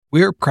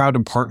We are proud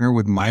to partner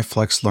with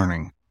MyFlex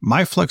Learning.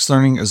 MyFlex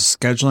Learning is a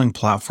scheduling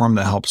platform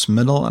that helps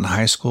middle and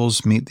high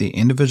schools meet the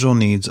individual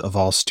needs of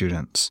all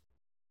students.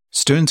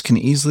 Students can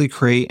easily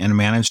create and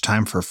manage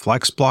time for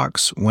flex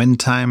blocks, win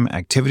time,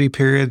 activity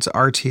periods,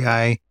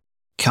 RTI,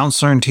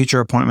 counselor and teacher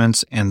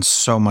appointments, and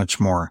so much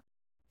more.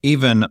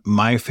 Even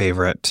my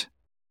favorite,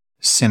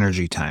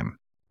 synergy time.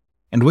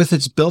 And with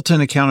its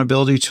built-in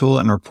accountability tool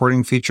and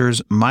reporting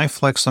features,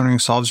 MyFlex Learning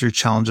solves your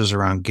challenges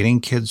around getting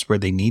kids where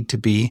they need to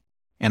be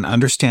and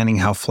understanding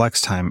how flex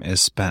time is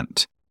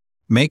spent.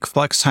 Make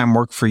flex time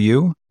work for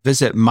you.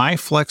 Visit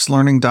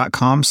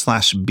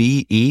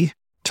myflexlearning.com/BE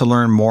to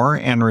learn more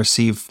and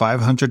receive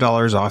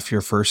 $500 off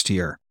your first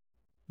year.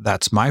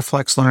 That's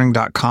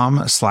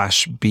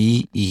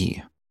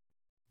myflexlearning.com/BE.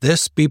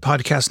 This B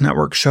Podcast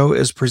Network show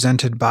is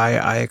presented by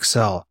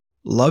IXL.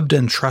 Loved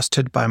and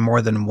trusted by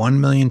more than 1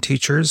 million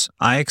teachers,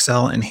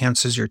 IXL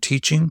enhances your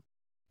teaching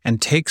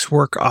and takes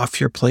work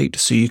off your plate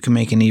so you can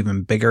make an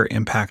even bigger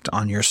impact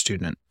on your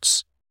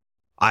students.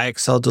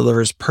 IXL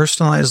delivers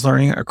personalized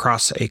learning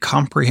across a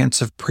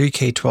comprehensive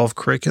pre-K-12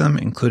 curriculum,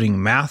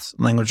 including math,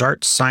 language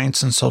arts,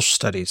 science, and social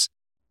studies,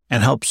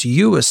 and helps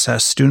you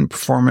assess student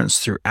performance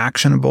through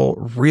actionable,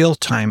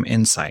 real-time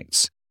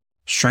insights.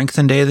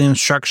 Strengthen daily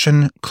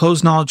instruction,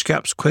 close knowledge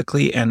gaps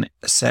quickly, and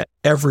set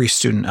every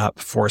student up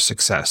for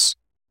success.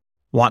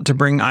 Want to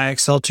bring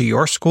IXL to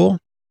your school?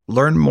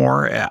 Learn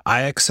more at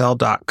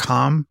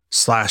ixl.com/BE.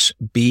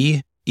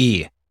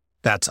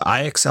 That's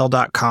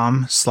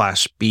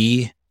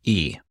ixl.com/BE.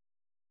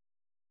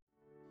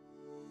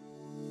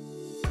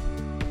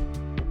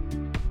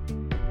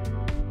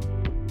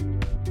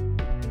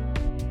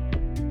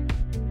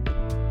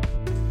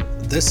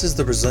 This is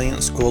the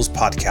Resilient Schools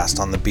podcast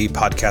on the B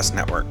Podcast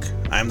Network.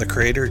 I'm the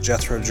creator,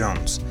 Jethro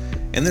Jones.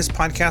 In this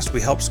podcast,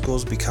 we help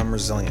schools become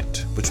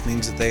resilient, which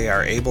means that they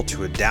are able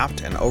to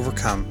adapt and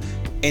overcome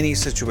any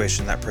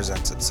situation that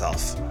presents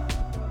itself.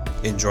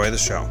 Enjoy the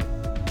show.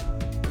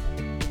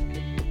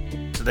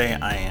 Today,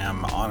 I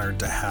am honored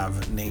to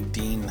have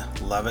Nadine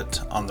Levitt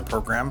on the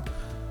program.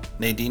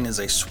 Nadine is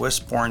a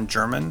Swiss-born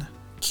German,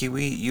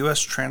 Kiwi,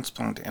 U.S.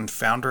 transplant, and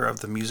founder of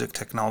the music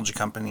technology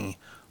company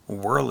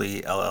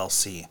Whirly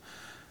LLC.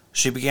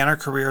 She began her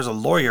career as a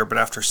lawyer, but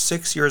after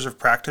 6 years of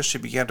practice, she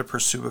began to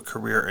pursue a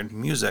career in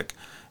music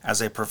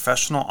as a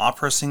professional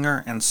opera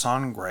singer and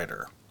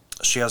songwriter.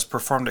 She has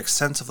performed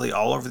extensively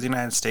all over the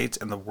United States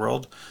and the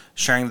world,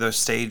 sharing the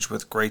stage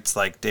with greats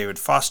like David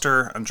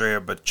Foster,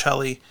 Andrea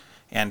Bocelli,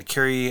 and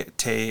Kiri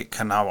Te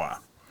Kanawa.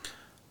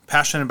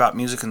 Passionate about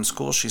music in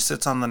school, she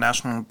sits on the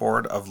national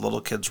board of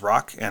Little Kids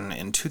Rock, and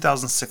in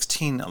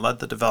 2016 led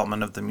the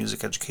development of the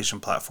music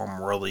education platform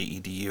Whirly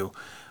EDU,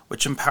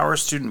 which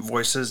empowers student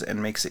voices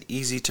and makes it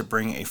easy to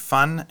bring a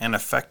fun and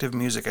effective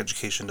music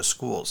education to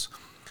schools.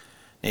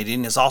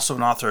 Nadine is also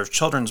an author of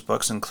children's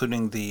books,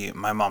 including the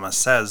My Mama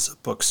Says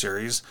book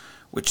series,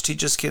 which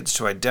teaches kids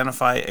to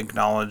identify,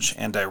 acknowledge,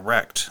 and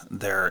direct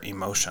their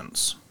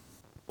emotions.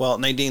 Well,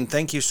 Nadine,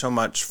 thank you so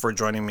much for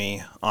joining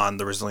me on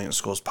the Resilient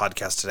Schools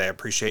podcast today. I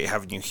appreciate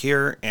having you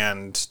here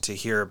and to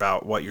hear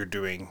about what you're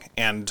doing.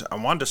 And I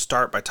wanted to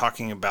start by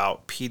talking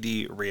about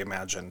PD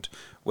Reimagined,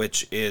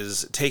 which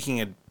is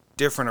taking a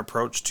different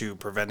approach to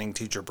preventing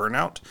teacher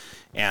burnout.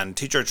 And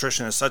teacher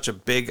attrition is such a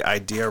big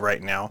idea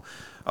right now.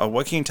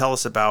 What can you tell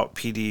us about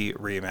PD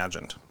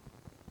Reimagined?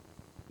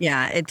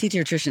 Yeah,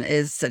 teacher attrition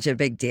is such a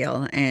big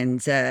deal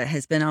and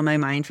has been on my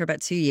mind for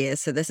about 2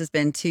 years. So this has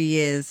been 2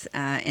 years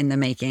in the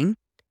making.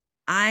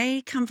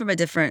 I come from a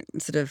different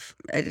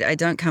I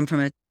don't come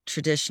from a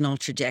traditional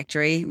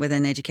trajectory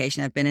within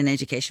education. I've been in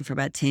education for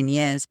about 10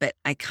 years, but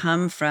I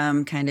come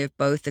from kind of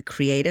both the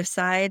creative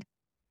side,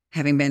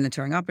 having been a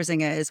touring opera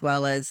singer, as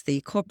well as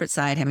the corporate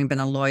side, having been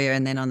a lawyer,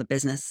 and then on the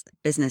business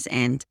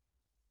end.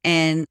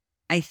 And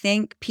I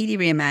think PD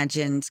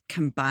Reimagined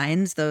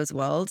combines those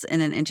worlds in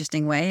an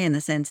interesting way, in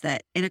the sense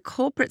that in a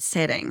corporate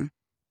setting,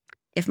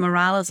 if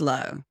morale is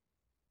low,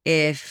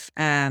 if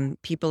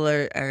people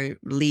are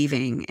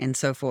leaving and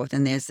so forth,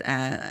 and there's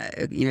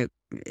the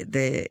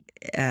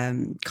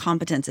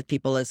competence of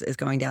people is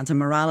going down, so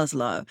morale is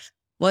low,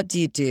 what do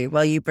you do?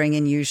 Well, you bring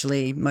in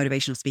usually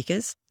motivational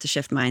speakers to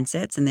shift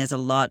mindsets, and there's a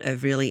lot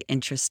of really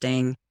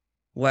interesting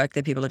work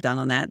that people have done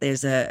on that.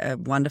 There's a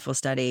wonderful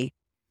study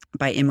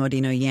by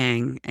Imodino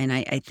Yang, and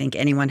I think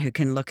anyone who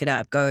can look it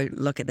up, go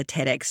look at the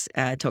TEDx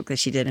talk that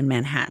she did in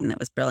Manhattan. It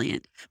was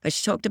brilliant. But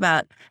she talked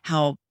about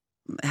how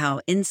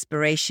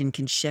inspiration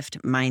can shift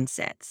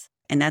mindsets,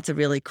 and that's a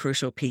really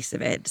crucial piece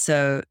of it.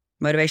 So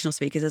motivational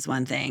speakers is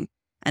one thing.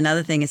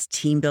 Another thing is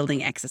team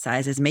building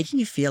exercises, making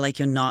you feel like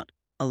you're not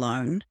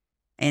alone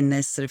in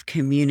this sort of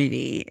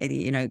community,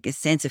 a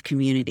sense of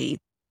community,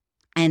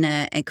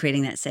 and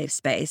creating that safe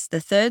space.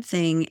 The third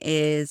thing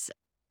is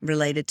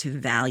related to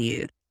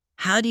value.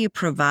 How do you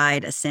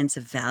provide a sense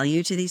of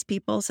value to these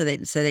people so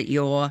that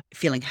you're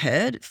feeling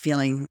heard,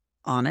 feeling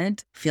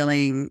honored,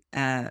 feeling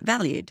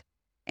valued?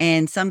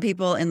 And some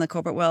people in the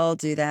corporate world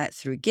do that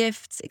through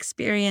gifts,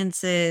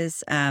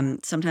 experiences.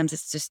 Sometimes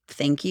it's just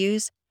thank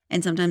yous,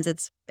 and sometimes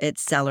it's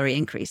salary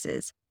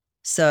increases,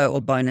 or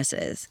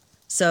bonuses.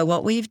 So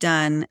what we've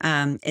done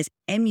is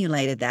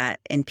emulated that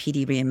in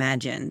PD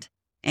Reimagined.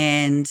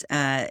 And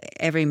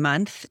every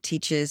month,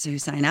 teachers who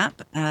sign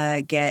up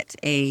get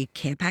a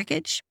care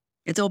package.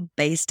 It's all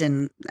based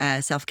in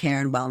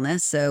self-care and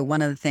wellness. So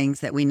one of the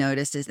things that we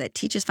noticed is that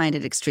teachers find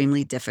it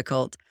extremely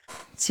difficult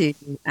to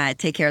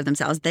take care of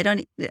themselves. They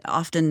don't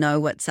often know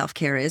what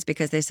self-care is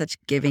because they're such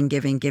giving,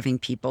 giving, giving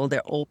people. They're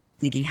all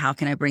thinking, how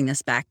can I bring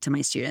this back to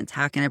my students?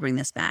 How can I bring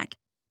this back?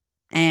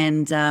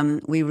 And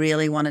we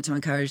really wanted to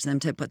encourage them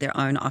to put their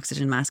own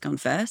oxygen mask on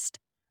first.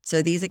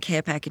 So these are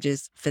care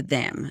packages for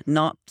them,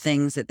 not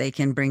things that they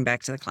can bring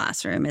back to the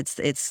classroom.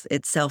 It's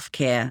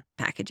self-care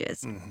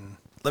packages. Mm-hmm.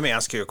 Let me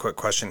ask you a quick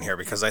question here,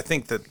 because I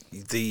think that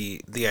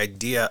the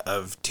idea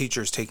of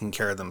teachers taking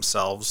care of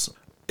themselves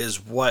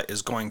is what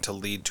is going to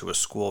lead to a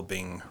school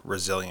being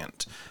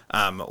resilient.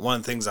 One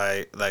of the things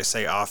that I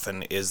say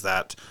often is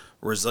that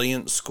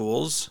resilient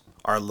schools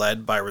are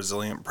led by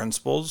resilient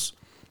principals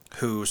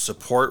who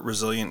support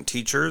resilient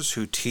teachers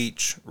who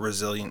teach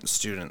resilient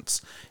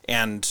students.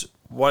 And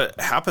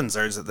what happens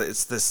there is that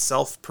it's this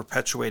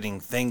self-perpetuating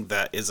thing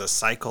that is a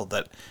cycle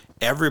that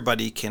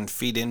everybody can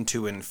feed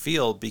into and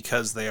feel,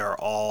 because they are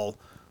all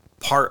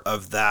part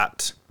of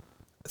that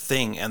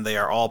thing, and they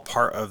are all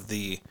part of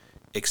the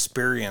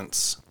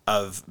experience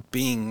of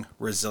being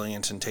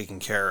resilient and taking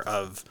care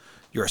of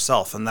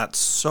yourself. And that's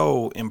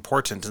so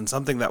important and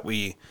something that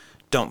we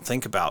don't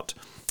think about.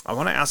 I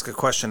want to ask a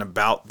question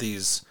about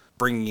these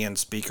bringing in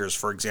speakers,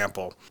 for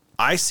example.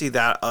 I see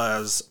that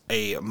as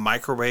a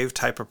microwave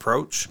type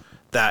approach,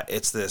 that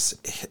it's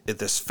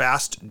this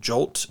fast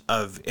jolt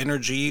of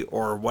energy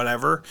or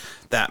whatever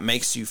that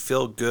makes you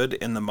feel good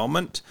in the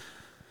moment.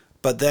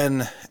 But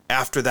then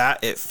after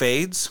that, it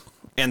fades.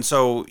 And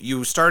so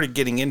you started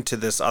getting into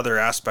this other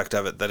aspect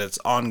of it, that it's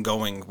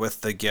ongoing with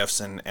the gifts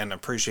and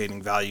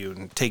appreciating value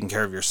and taking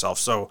care of yourself.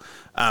 So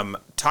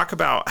talk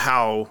about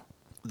how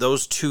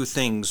those two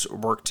things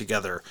work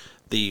together.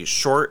 The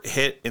short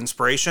hit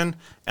inspiration,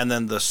 and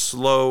then the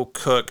slow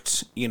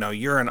cooked,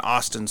 you're in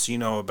Austin, so you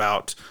know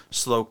about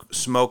slow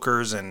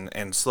smokers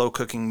and slow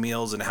cooking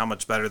meals and how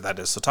much better that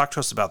is. So talk to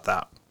us about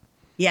that.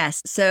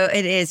 Yes, so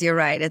it is. You're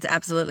right. It's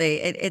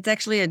absolutely. It's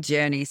actually a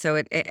journey.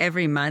 So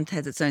every month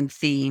has its own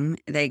theme.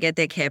 They get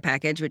their care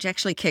package, which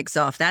actually kicks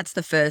off. That's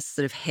the first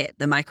sort of hit,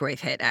 the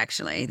microwave hit.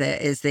 Actually,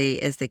 is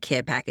the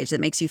care package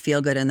that makes you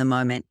feel good in the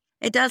moment.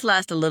 It does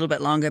last a little bit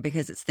longer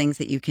because it's things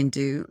that you can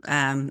do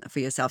for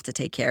yourself to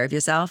take care of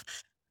yourself.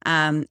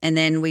 And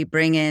then we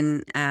bring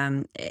in,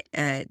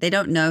 they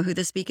don't know who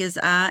the speakers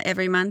are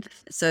every month.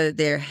 So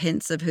there are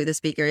hints of who the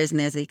speaker is, and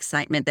there's the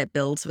excitement that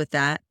builds with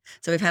that.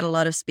 So we've had a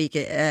lot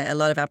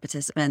of our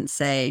participants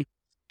say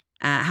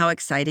how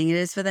exciting it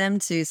is for them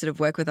to sort of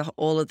work with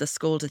all of the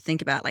school to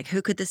think about, like,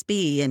 who could this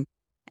be?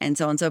 And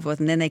so on and so forth.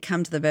 And then they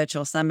come to the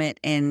virtual summit,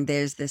 and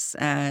there's this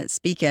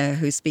speaker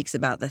who speaks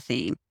about the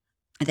theme.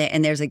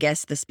 And there's a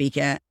guest, the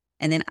speaker.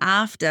 And then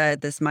after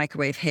this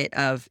microwave hit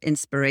of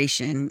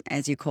inspiration,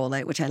 as you call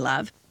it, which I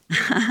love,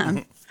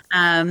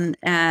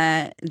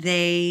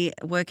 they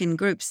work in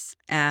groups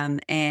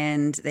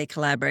and they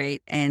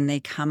collaborate, and they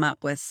come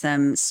up with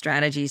some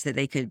strategies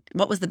that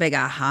what was the big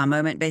aha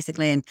moment,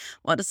 basically? And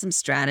what are some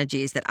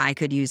strategies that I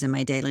could use in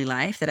my daily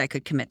life that I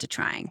could commit to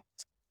trying?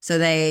 So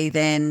they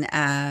then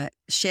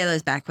share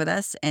those back with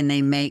us, and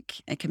they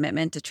make a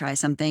commitment to try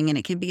something. And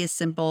it can be as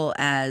simple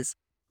as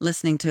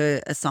listening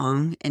to a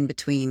song in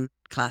between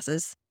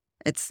classes.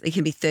 It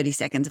can be 30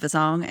 seconds of a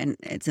song, and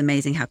it's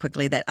amazing how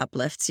quickly that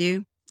uplifts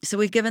you. So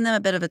we've given them a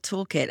bit of a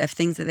toolkit of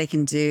things that they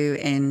can do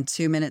in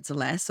 2 minutes or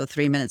less, or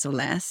 3 minutes or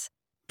less,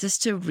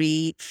 just to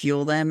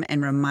refuel them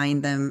and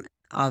remind them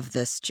of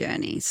this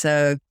journey.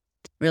 So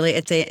really,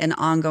 it's an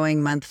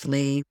ongoing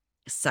monthly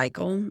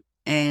cycle,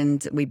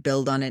 and we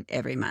build on it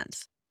every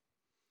month.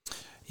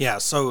 Yeah.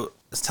 So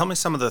tell me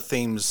some of the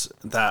themes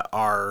that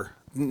are,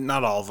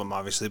 not all of them,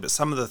 obviously, but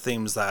some of the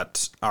themes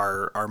that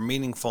are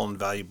meaningful and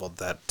valuable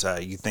that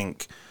you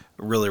think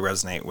really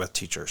resonate with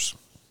teachers.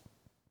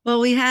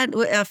 Well,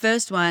 our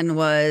first one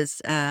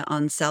was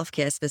on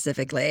self-care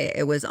specifically.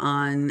 It was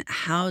on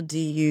how do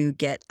you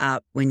get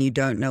up when you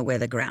don't know where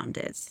the ground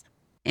is?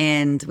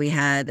 And we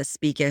had a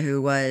speaker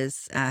who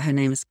was, her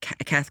name is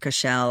Kath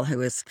Koshel, who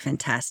was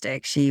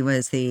fantastic. She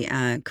was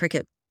the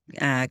cricket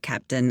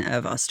captain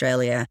of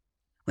Australia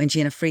when she,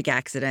 in a freak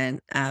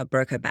accident,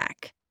 broke her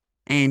back.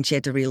 And she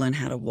had to relearn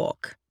how to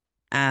walk.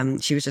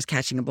 She was just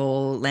catching a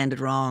ball, landed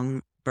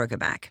wrong, broke her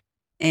back.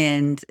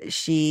 And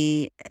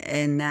she,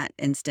 in that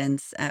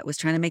instance, was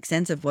trying to make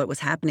sense of what was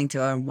happening to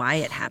her and why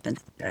it happened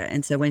to her.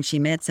 And so when she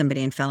met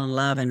somebody and fell in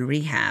love in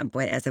rehab,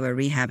 as they were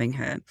rehabbing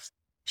her,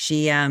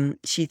 she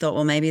thought,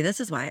 well, maybe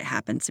this is why it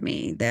happened to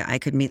me, that I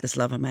could meet this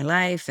love of my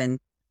life. And,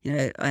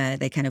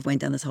 they kind of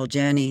went down this whole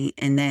journey.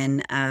 And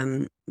then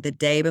the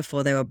day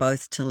before they were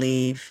both to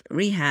leave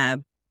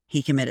rehab,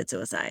 he committed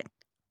suicide.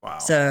 Wow.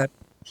 So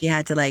she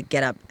had to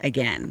get up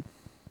again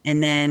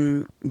and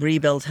then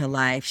rebuild her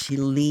life. She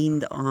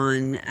leaned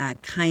on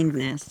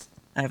kindness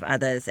of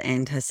others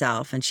and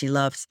herself, and she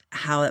loved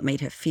how it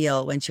made her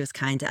feel when she was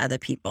kind to other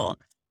people.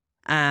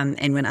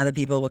 And when other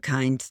people were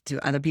kind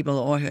to other people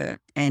or her.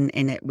 And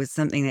it was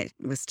something that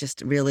was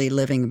just really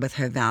living with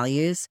her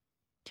values.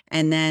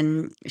 And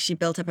then she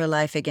built up her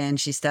life again.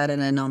 She started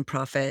a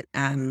nonprofit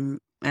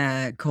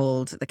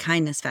called the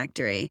Kindness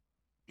Factory.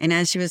 And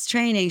as she was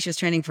training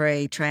for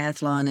a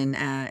triathlon. And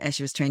as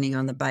she was training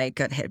on the bike,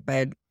 got hit by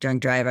a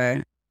drunk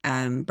driver,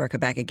 broke her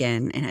back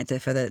again, and had to,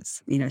 for the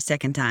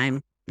second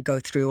time, go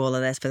through all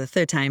of this. For the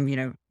third time,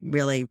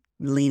 really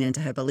lean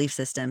into her belief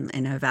system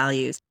and her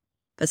values.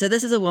 But so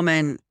this is a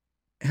woman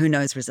who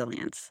knows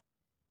resilience.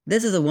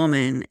 This is a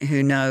woman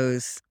who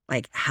knows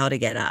like how to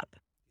get up.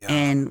 Yeah.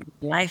 And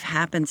life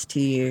happens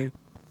to you.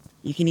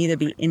 You can either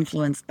be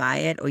influenced by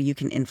it or you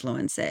can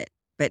influence it.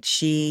 But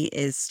she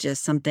is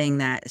just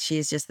she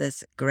is just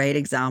this great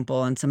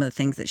example, and some of the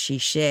things that she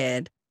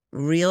shared,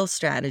 real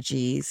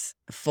strategies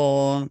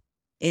for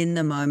in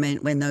the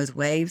moment when those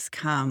waves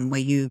come, where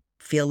you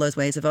feel those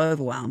waves of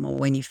overwhelm, or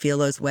when you feel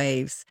those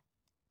waves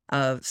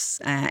of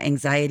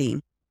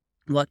anxiety.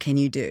 What can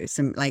you do?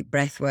 Some like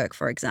breath work,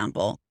 for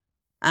example.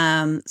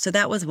 So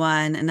that was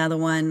one. Another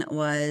one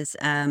was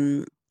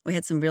we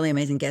had some really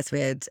amazing guests. We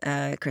had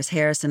Chris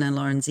Harrison and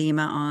Lauren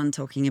Zima on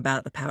talking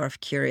about the power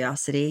of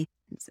curiosity.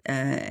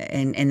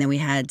 And then we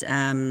had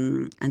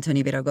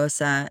Antonio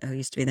Viragosa, who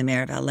used to be the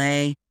mayor of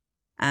LA,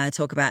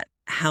 talk about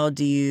how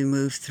do you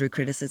move through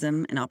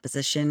criticism and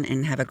opposition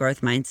and have a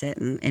growth mindset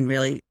and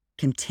really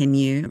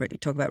continue.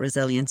 Talk about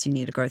resilience. You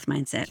need a growth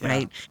mindset, Yeah.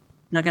 right?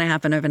 Not going to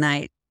happen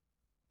overnight.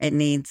 It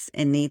needs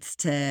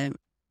to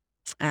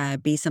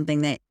be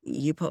something that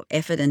you put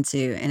effort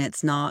into, and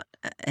it's not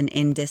an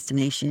end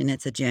destination,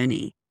 it's a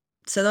journey.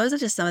 So those are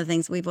just some of the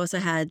things. We've also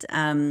had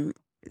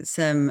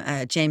some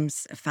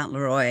James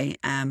Fauntleroy,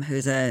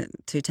 who's a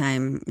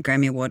 2-time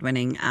Grammy Award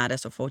winning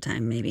artist, or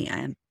 4-time maybe.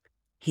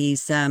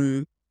 He's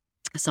a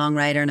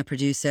songwriter and a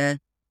producer.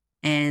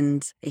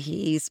 And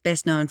he's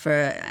best known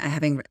for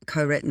having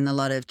co-written a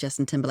lot of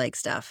Justin Timberlake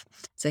stuff.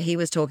 So he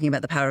was talking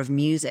about the power of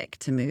music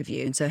to move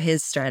you. And so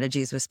his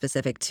strategies were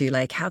specific to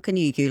like, how can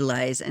you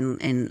utilize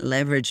and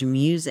leverage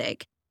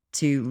music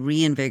to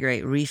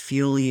reinvigorate,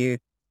 refuel you?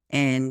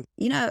 And,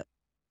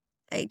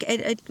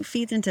 it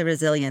feeds into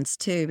resilience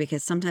too,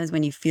 because sometimes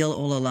when you feel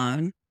all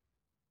alone,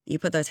 you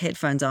put those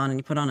headphones on and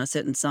you put on a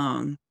certain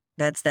song.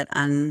 That's that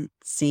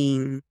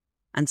unseen,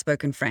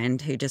 unspoken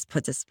friend who just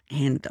puts his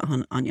hand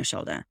on your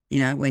shoulder,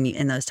 when you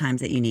in those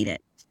times that you need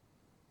it.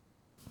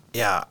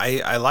 Yeah,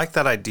 I like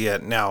that idea.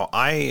 Now,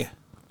 I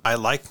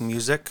like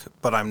music,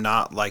 but I'm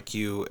not like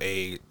you,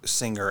 a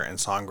singer and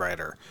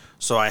songwriter.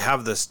 So I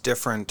have this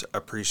different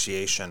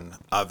appreciation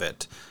of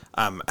it.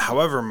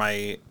 However,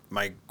 my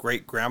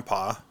great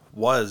grandpa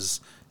was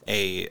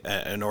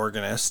an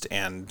organist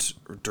and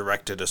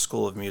directed a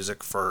school of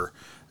music for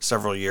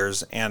several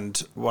years.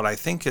 And what I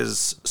think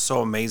is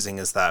so amazing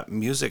is that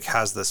music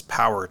has this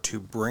power to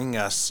bring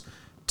us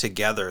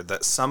together,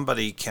 that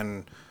somebody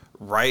can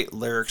write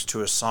lyrics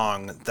to a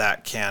song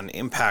that can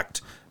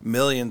impact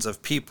millions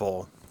of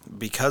people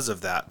because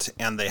of that.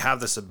 And they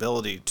have this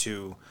ability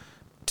to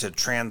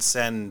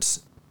transcend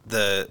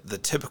the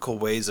typical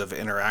ways of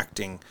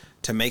interacting,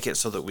 to make it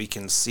so that we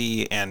can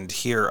see and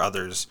hear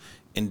others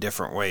in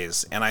different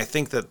ways. And I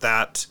think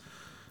that's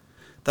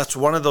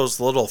one of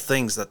those little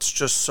things that's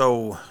just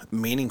so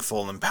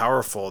meaningful and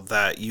powerful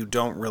that you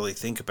don't really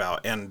think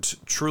about. And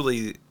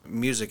truly,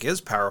 music is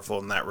powerful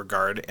in that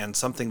regard, and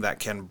something that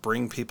can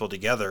bring people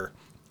together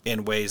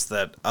in ways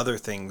that other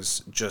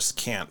things just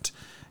can't.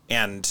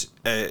 And,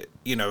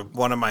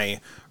 one of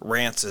my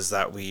rants is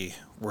that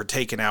we're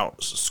taking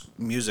out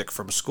music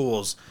from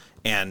schools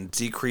and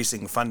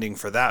decreasing funding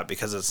for that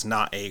because it's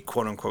not a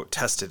quote unquote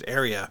tested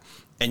area.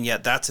 And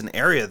yet that's an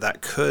area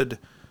that could,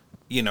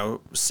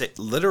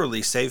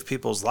 literally save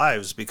people's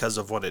lives because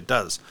of what it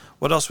does.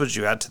 What else would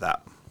you add to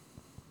that?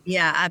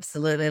 Yeah,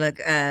 absolutely. Look,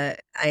 I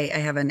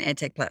have an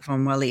edtech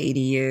platform, Wally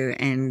EDU,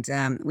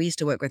 and we used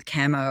to work with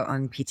Camo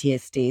on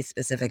PTSD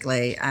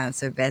specifically.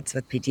 So vets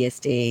with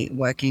PTSD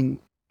working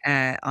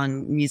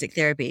on music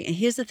therapy. And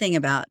here's the thing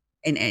about,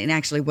 and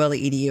actually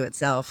Wally EDU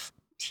itself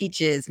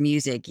teaches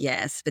music,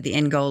 yes, but the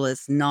end goal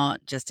is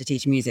not just to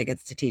teach music,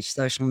 it's to teach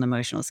social and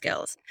emotional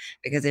skills,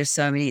 because there are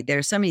so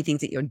many things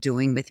that you're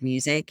doing with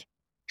music.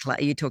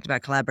 You talked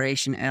about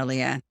collaboration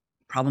earlier.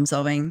 Problem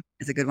solving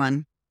is a good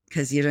one,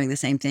 because you're doing the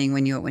same thing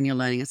when you're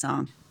learning a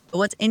song.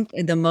 But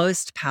the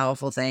most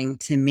powerful thing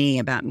to me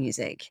about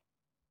music,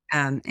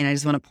 and I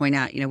just want to point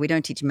out, we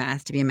don't teach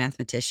math to be a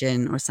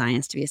mathematician, or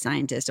science to be a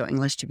scientist, or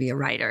English to be a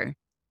writer.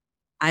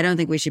 I don't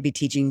think we should be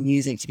teaching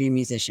music to be a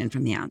musician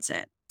from the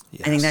outset.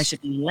 I think that Yes.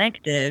 should be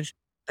elective,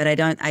 but I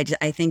don't.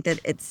 I think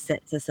that it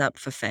sets us up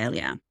for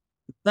failure.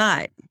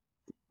 But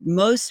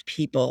most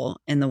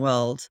people in the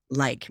world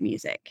like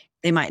music.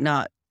 They might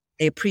not.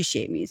 They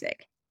appreciate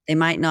music. They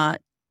might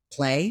not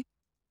play.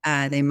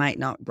 They might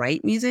not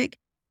write music,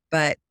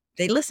 but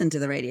they listen to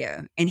the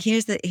radio. And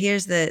here's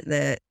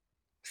the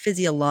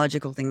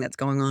physiological thing that's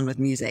going on with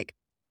music.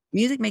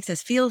 Music makes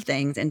us feel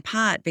things in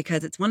part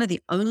because it's one of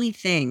the only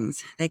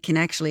things that can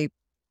actually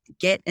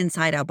get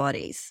inside our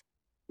bodies,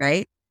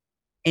 right?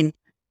 And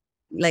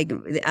like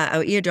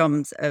our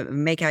eardrums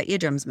make our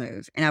eardrums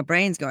move, and our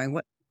brain's going,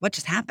 what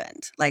just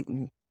happened? Like,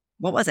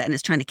 what was it? And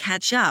it's trying to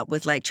catch up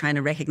with like trying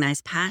to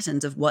recognize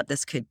patterns of what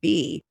this could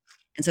be.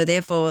 And so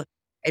therefore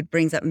it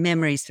brings up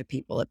memories for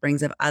people. It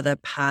brings up other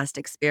past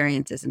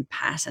experiences and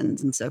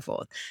patterns and so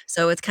forth.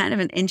 So it's kind of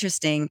an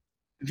interesting,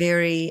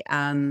 very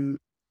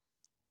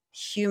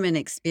human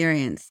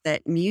experience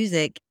that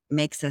music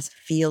makes us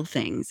feel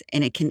things,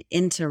 and it can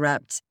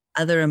interrupt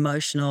other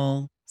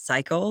emotional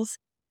cycles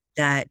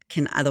that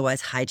can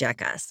otherwise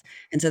hijack us.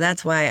 And so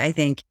that's why I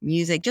think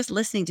music, just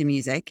listening to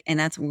music, and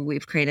that's where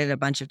we've created a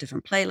bunch of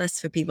different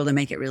playlists for people to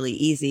make it really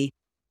easy.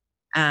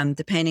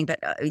 Depending, but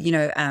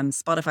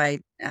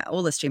Spotify,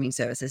 all the streaming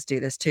services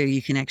do this too.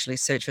 You can actually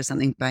search for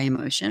something by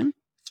emotion,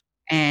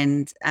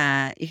 and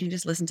you can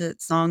just listen to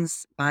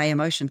songs by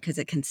emotion because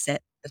it can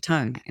set the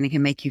tone and it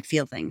can make you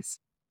feel things.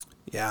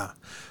 Yeah.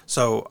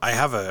 So I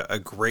have a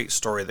great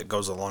story that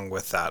goes along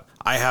with that.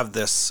 I have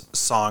this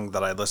song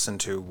that I listen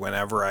to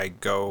whenever I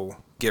go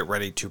get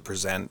ready to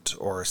present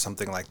or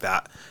something like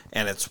that.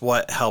 And it's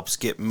what helps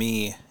get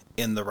me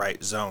in the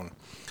right zone.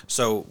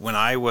 So when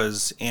I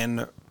was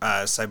in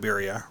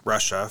Siberia,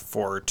 Russia,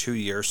 for 2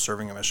 years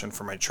serving a mission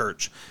for my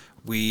church,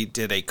 we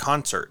did a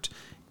concert.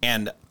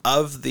 And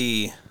I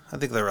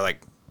think there were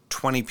like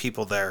 20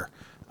 people there.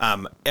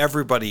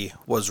 Everybody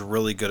was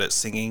really good at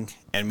singing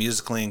and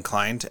musically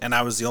inclined, and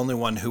I was the only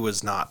one who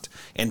was not.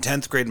 In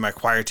 10th grade, my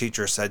choir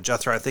teacher said,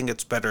 Jethro, I think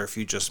it's better if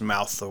you just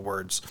mouth the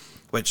words,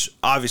 which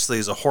obviously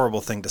is a horrible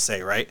thing to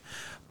say, right?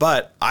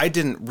 But I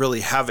didn't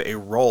really have a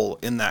role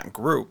in that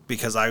group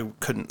because I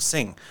couldn't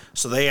sing.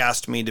 So they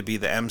asked me to be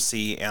the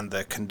MC and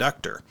the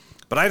conductor.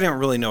 But I didn't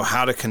really know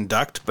how to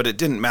conduct, but it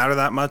didn't matter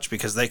that much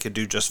because they could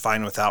do just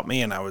fine without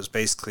me, and I was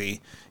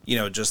basically,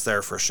 just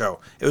there for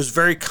show. It was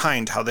very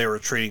kind how they were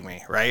treating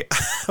me, right?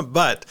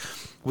 But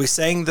we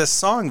sang this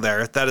song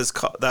there that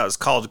was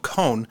called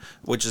Kone,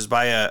 which is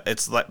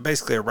it's like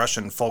basically a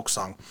Russian folk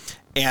song.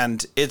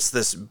 And it's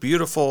this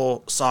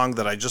beautiful song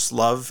that I just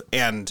love,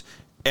 and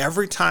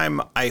every time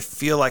I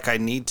feel like I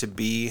need to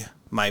be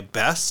my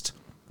best,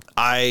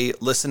 I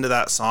listen to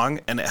that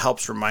song and it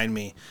helps remind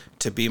me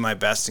to be my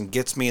best and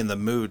gets me in the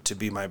mood to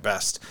be my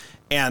best.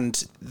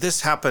 And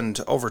this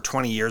happened over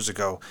 20 years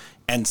ago.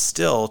 And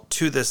still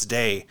to this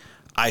day,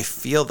 I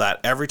feel that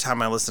every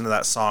time I listen to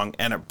that song,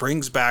 and it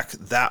brings back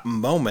that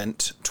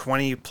moment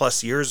 20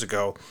 plus years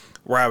ago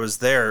where I was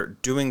there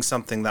doing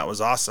something that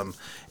was awesome.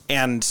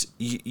 And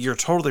you're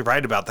totally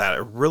right about that.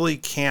 It really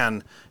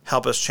can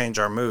help us change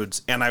our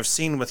moods. And I've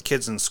seen with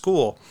kids in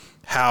school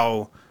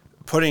how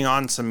putting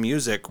on some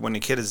music when a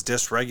kid is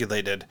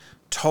dysregulated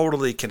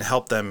totally can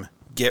help them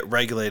get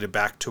regulated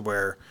back to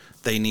where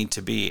they need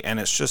to be. And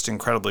it's just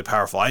incredibly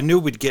powerful. I knew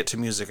we'd get to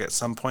music at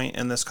some point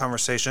in this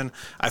conversation.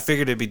 I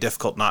figured it'd be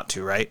difficult not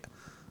to, right?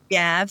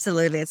 Yeah,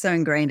 absolutely. It's so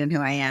ingrained in who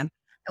I am.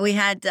 We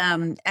had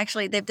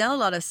actually, they've done a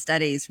lot of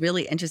studies,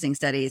 really interesting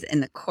studies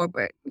in the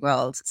corporate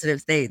world. Sort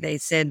of, they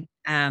said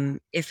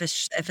if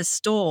a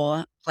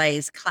store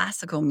plays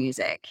classical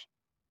music,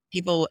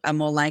 people are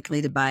more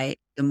likely to buy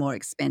the more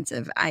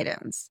expensive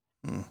items.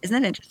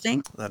 Isn't that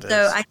interesting? That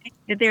So is. I think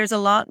that there's a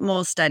lot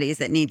more studies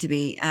that need to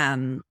be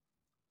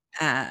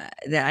that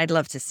I'd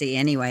love to see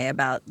anyway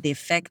about the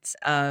effects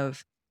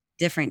of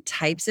different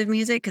types of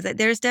music, because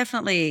there's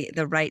definitely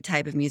the right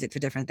type of music for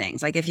different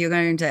things. Like if you're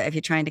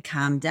trying to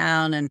calm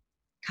down and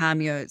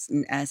calm your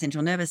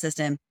central nervous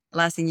system, the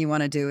last thing you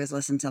want to do is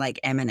listen to like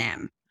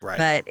Eminem. Right.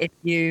 But if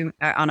you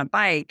are on a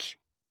bike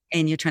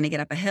and you're trying to get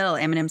up a hill,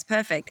 Eminem's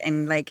perfect.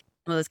 And like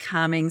one of those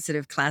calming sort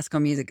of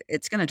classical music,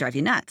 it's going to drive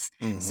you nuts.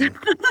 So,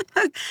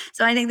 Mm-hmm.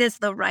 so I think that's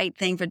the right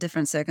thing for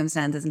different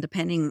circumstances. And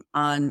depending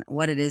on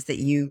what it is that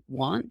you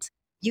want,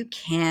 you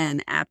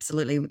can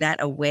absolutely,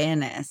 that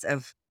awareness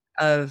of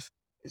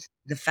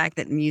the fact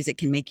that music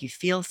can make you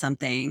feel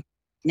something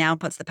now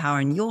puts the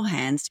power in your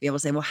hands to be able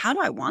to say, well, how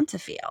do I want to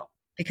feel?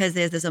 Because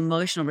there's this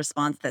emotional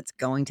response that's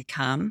going to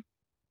come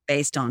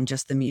based on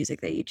just the music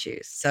that you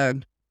choose.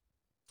 So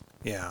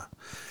Yeah.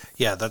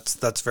 Yeah,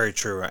 that's very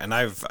true. And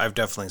I've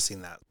definitely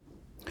seen that.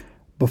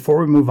 Before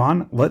we move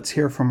on, let's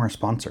hear from our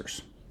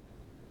sponsors.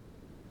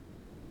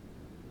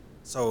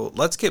 So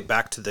let's get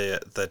back to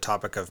the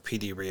topic of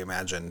PD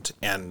Reimagined.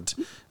 And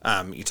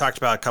you talked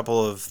about a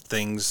couple of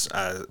things,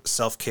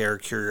 self-care,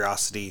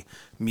 curiosity,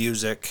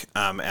 music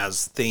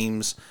as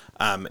themes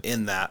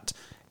in that.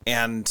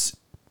 And,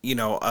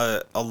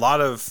 a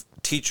lot of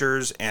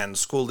teachers and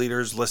school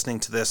leaders listening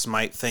to this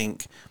might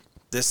think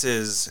this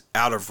is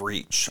out of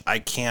reach. I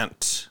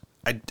can't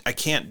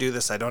do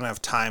this. I don't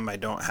have time. I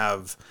don't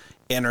have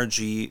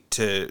energy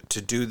to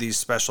do these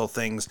special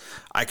things.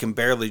 I can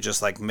barely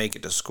just like make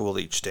it to school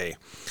each day.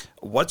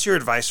 What's your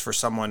advice for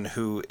someone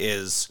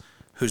who's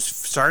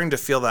starting to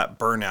feel that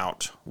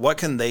burnout? What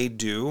can they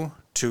do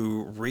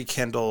to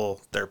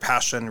rekindle their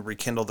passion,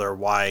 rekindle their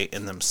why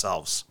in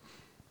themselves?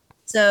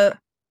 So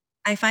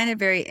I find it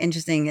very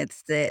interesting.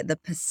 It's the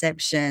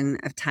perception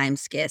of time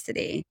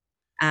scarcity.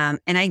 And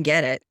I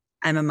get it.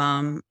 I'm a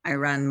mom. I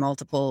run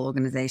multiple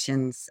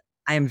organizations.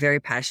 I am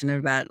very passionate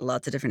about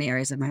lots of different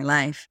areas of my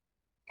life.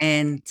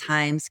 and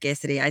time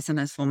scarcity. I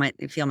sometimes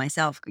feel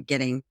myself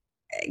getting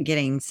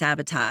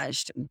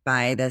sabotaged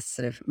by this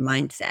sort of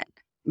mindset.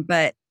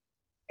 But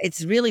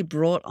it's really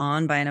brought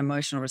on by an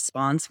emotional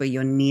response where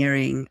you're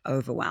nearing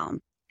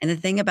overwhelm. And the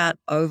thing about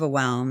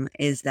overwhelm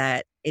is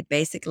that it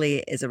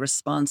basically is a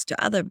response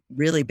to other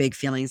really big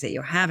feelings that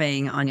you're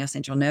having on your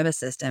central nervous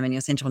system. And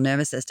your central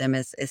nervous system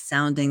is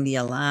sounding the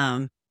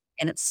alarm,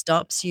 and it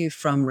stops you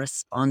from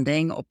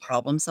responding or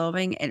problem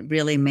solving. It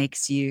really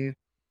makes you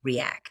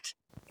react.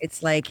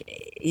 It's like,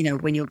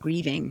 when you're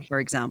grieving, for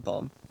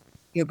example,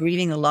 you're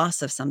grieving the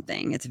loss of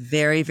something. It's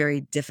very,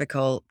 very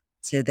difficult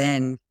to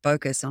then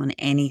focus on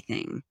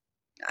anything.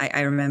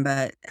 I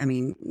remember, I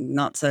mean,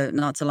 not so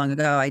long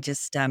ago, I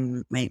just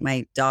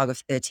my dog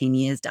of 13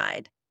 years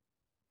died,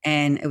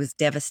 and it was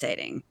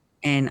devastating.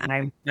 And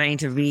I'm trying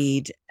to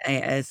read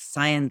a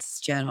science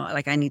journal,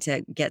 like I need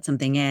to get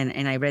something in,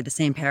 and I read the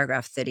same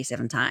paragraph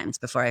 37 times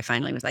before I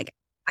finally was like,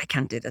 I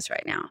can't do this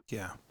right now.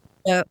 Yeah.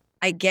 So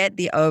I get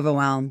the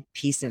overwhelm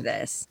piece of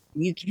this.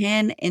 You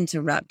can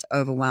interrupt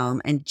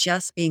overwhelm, and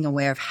just being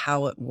aware of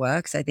how it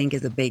works, I think,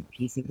 is a big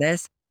piece of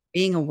this.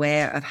 Being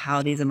aware of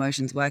how these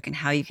emotions work and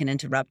how you can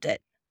interrupt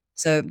it.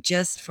 So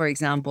just for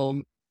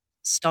example,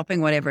 stopping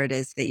whatever it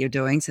is that you're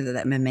doing so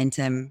that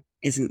momentum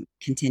isn't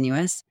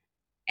continuous,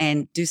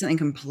 and do something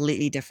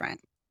completely different.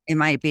 It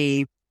might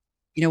be,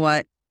 you know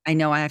what, I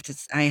know I have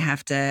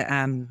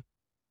to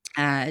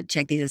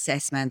check these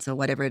assessments or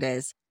whatever it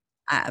is.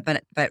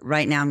 But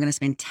right now I'm going to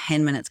spend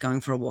 10 minutes going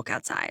for a walk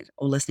outside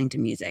or listening to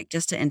music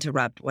just to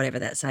interrupt whatever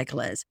that cycle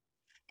is.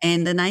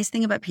 And the nice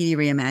thing about PD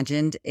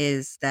Reimagined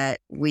is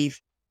that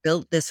we've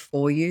built this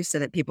for you so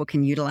that people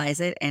can utilize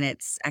it, and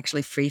it's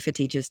actually free for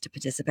teachers to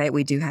participate.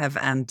 We do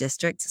have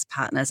districts as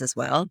partners as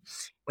well,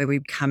 where we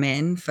come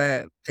in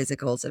for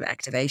physical sort of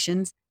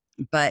activations.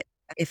 But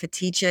if a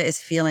teacher is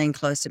feeling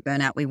close to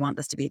burnout, we want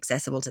this to be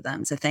accessible to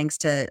them. So thanks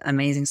to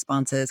amazing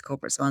sponsors,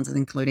 corporate sponsors,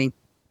 including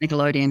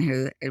Nickelodeon,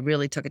 who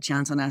really took a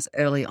chance on us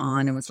early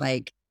on and was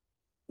like,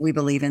 we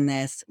believe in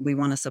this. We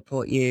want to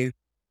support you,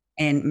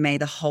 and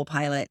made the whole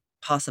pilot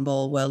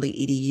possible. Worldly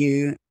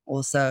EDU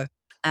also.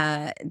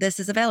 This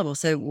is available.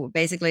 So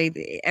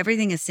basically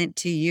everything is sent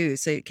to you.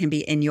 So it can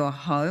be in your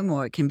home,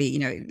 or it can be,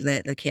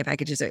 the care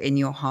packages are in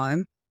your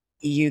home.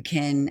 You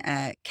can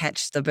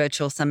catch the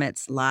virtual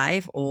summits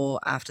live or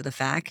after the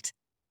fact.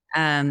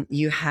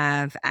 You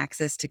have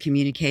access to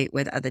communicate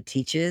with other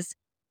teachers.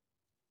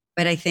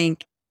 But I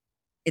think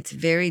it's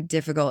very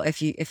difficult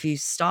if you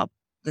stop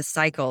the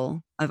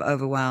cycle of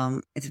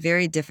overwhelm. It's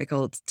very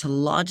difficult to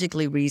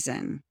logically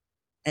reason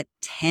that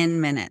 10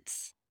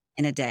 minutes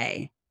in a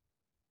day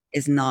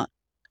is not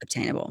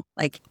obtainable.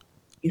 Like,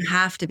 you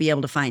have to be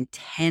able to find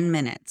 10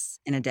 minutes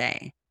in a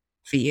day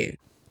for you.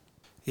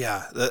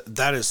 Yeah,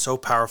 that is so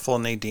powerful,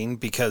 Nadine,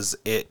 because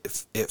it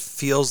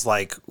feels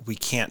like we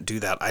can't do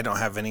that. I don't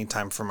have any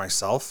time for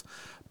myself.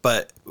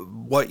 But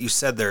what you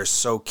said there is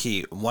so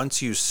key.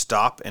 Once you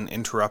stop and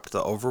interrupt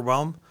the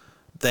overwhelm,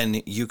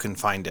 then you can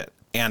find it.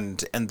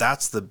 And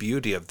that's the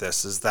beauty of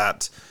this, is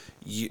that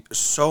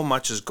so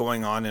much is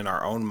going on in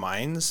our own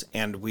minds,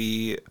 and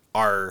we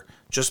are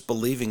just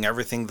believing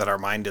everything that our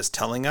mind is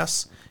telling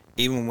us,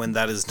 even when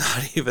that is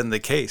not even the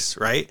case,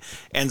 right?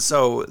 And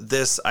so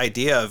this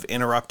idea of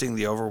interrupting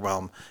the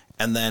overwhelm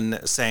and then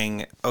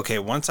saying, okay,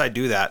 once I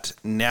do that,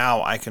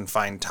 now I can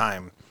find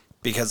time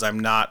because I'm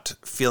not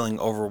feeling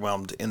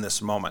overwhelmed in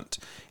this moment.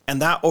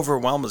 And that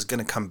overwhelm is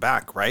going to come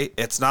back, right?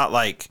 It's not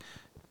like,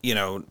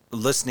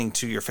 listening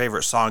to your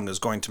favorite song is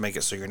going to make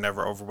it so you're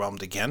never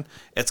overwhelmed again.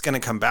 It's going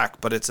to come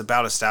back, but it's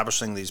about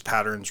establishing these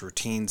patterns,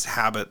 routines,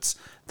 habits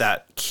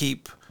that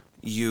keep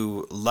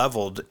you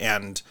leveled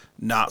and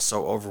not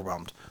so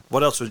overwhelmed.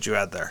 What else would you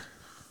add there?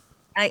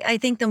 I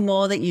think the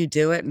more that you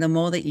do it, the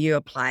more that you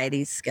apply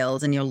these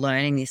skills and you're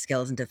learning these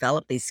skills and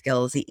develop these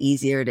skills, the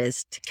easier it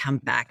is to come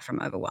back from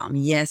overwhelm.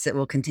 Yes, it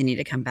will continue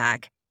to come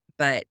back,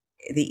 but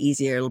the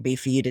easier it'll be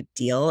for you to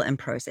deal and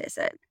process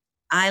it.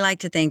 I like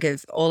to think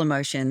of all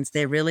emotions,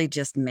 they're really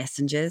just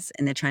messengers,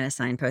 and they're trying to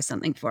signpost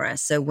something for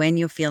us. So when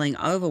you're feeling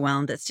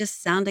overwhelmed, it's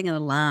just sounding an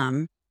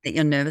alarm that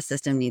your nervous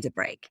system needs a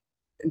break.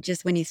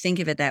 Just when you think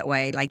of it that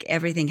way, like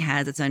everything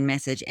has its own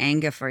message.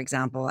 Anger, for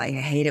example, I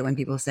hate it when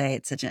people say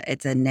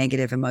it's a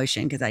negative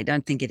emotion, because I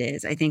don't think it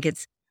is. I think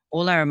it's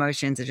all our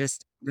emotions are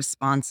just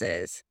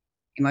responses,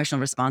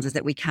 emotional responses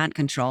that we can't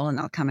control, and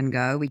they'll come and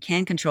go. We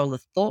can control the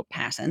thought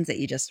patterns that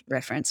you just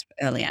referenced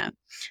earlier,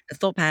 the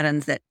thought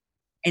patterns that,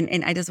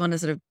 and I just want to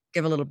sort of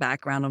give a little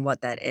background on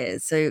what that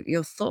is. So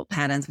your thought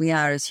patterns, we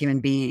are as human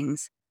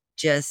beings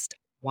just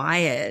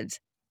wired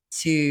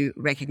to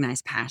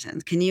recognize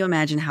patterns. Can you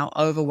imagine how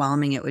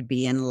overwhelming it would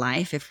be in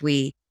life if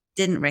we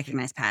didn't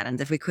recognize patterns,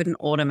 if we couldn't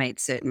automate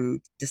certain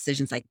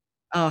decisions like,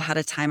 oh, how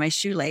to tie my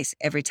shoelace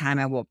every time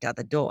I walked out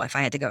the door? If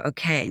I had to go,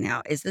 okay,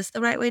 now, is this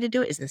the right way to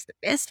do it? Is this the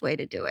best way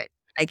to do it?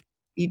 Like,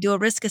 you do a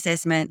risk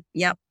assessment,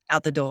 yep,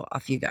 out the door,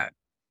 off you go.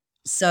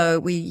 So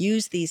we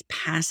use these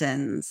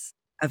patterns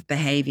of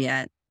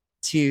behavior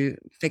to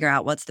figure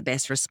out what's the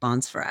best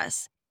response for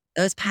us.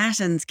 Those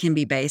patterns can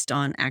be based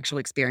on actual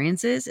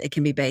experiences. It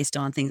can be based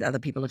on things other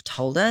people have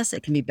told us.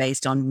 It can be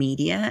based on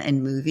media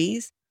and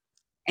movies.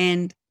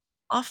 And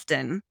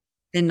often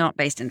they're not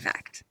based in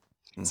fact.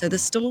 So the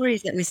Mm-hmm.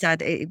 stories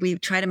that we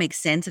try to make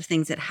sense of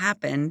things that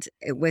happened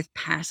with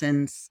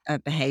patterns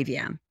of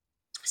behavior.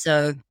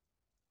 So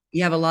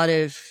you have a lot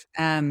of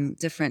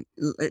different,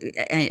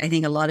 I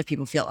think a lot of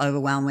people feel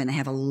overwhelmed when they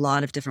have a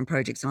lot of different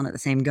projects on at the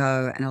same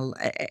go and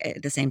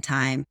at the same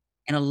time.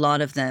 And a lot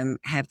of them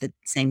have the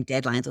same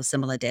deadlines or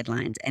similar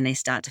deadlines, and they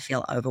start to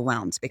feel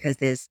overwhelmed because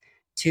there's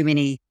too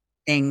many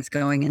things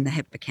going in the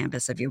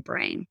hippocampus of your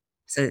brain.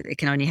 So it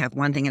can only have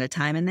one thing at a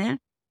time in there.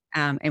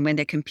 And when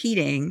they're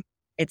competing,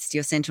 it's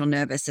your central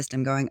nervous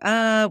system going,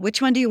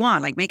 which one do you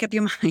want? Like, make up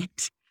your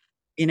mind,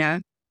 you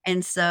know?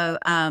 And so,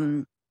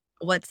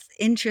 what's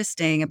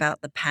interesting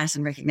about the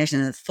pattern recognition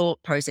and the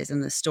thought process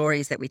and the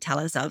stories that we tell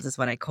ourselves is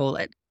what I call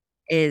it,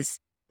 is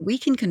we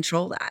can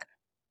control that.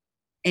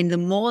 And the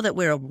more that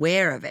we're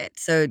aware of it,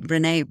 so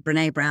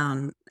Brene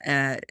Brown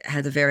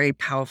has a very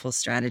powerful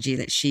strategy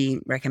that she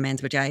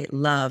recommends, which I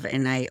love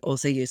and I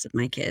also use with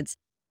my kids,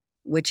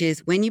 which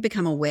is when you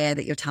become aware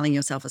that you're telling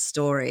yourself a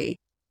story,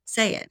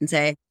 say it and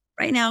say,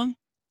 right now,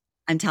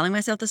 I'm telling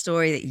myself the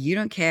story that you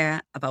don't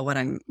care about what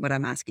I'm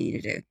asking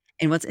you to do.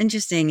 And what's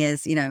interesting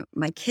is,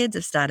 my kids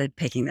have started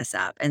picking this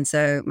up. And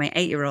so my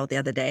 8-year-old the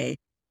other day,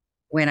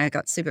 when I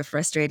got super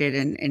frustrated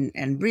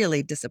and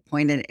really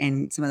disappointed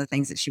in some of the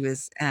things that she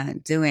was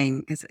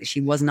doing, because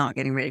she was not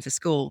getting ready for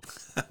school.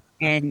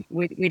 And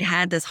we'd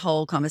had this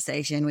whole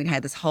conversation. We'd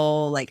had this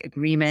whole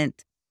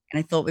agreement, and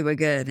I thought we were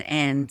good,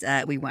 and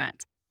we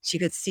weren't. She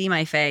could see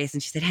my face,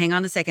 and she said, "Hang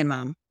on a second,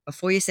 Mom.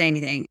 Before you say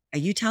anything, are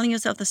you telling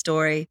yourself the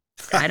story?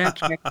 I don't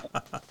care."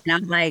 And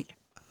I'm like,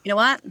 you know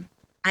what?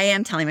 I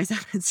am telling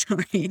myself the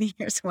story, and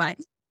here's why.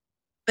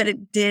 But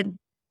it did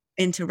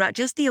interrupt.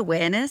 Just the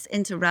awareness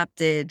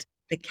interrupted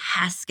the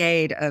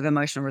cascade of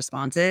emotional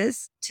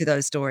responses to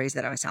those stories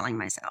that I was telling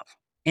myself,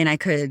 and I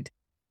could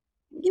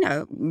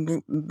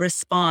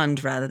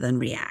respond rather than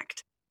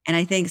react. And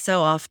I think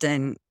so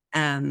often,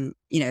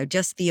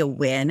 just the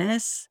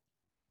awareness,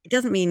 it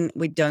doesn't mean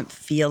we don't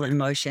feel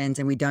emotions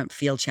and we don't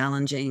feel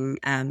challenging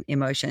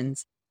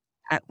emotions.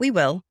 We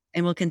will,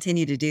 and we'll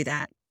continue to do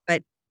that.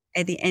 But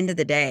at the end of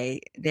the day,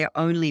 they're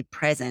only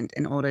present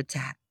in order to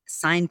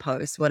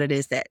signpost what it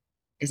is that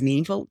is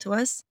meaningful to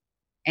us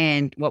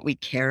and what we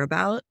care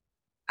about.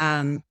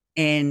 And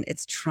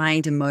it's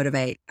trying to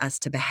motivate us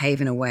to behave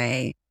in a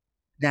way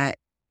that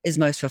is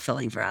most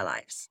fulfilling for our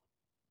lives.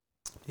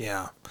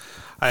 Yeah,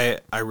 I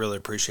really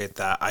appreciate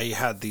that. I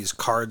had these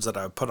cards that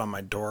I would put on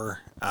my door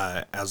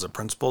as a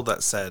principal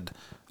that said,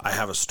 I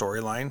have a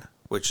storyline,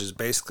 which is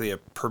basically a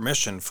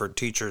permission for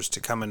teachers to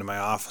come into my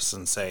office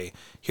and say,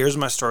 here's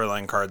my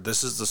storyline card.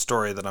 This is the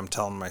story that I'm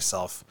telling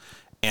myself,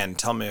 and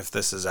tell me if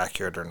this is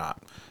accurate or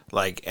not.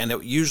 And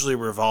it usually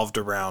revolved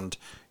around,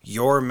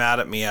 you're mad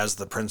at me as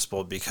the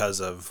principal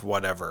because of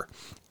whatever.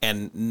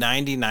 And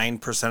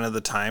 99% of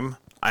the time,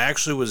 I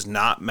actually was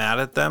not mad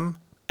at them,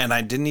 and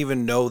I didn't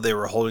even know they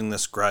were holding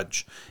this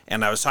grudge.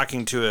 And I was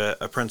talking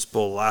to a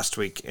principal last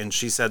week, and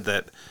she said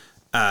that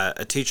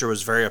a teacher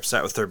was very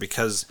upset with her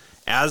because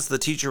as the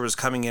teacher was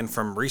coming in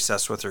from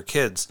recess with her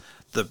kids,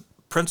 the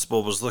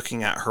principal was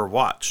looking at her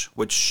watch,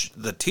 which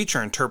the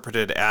teacher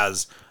interpreted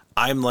as,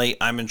 I'm late,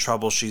 I'm in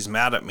trouble, she's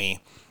mad at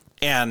me.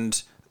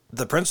 And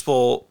the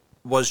principal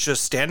was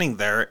just standing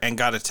there and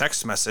got a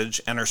text message,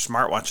 and her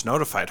smartwatch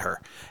notified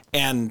her.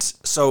 And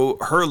so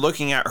her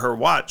looking at her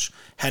watch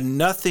had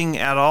nothing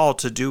at all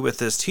to do with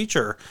this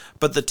teacher,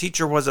 but the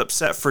teacher was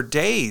upset for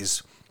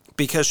days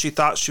because she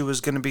thought she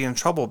was going to be in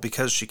trouble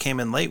because she came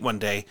in late one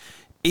day,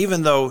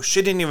 even though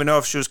she didn't even know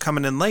if she was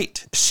coming in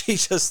late. She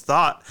just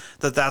thought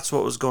that that's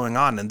what was going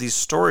on. And these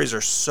stories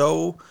are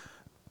so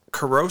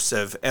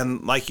corrosive.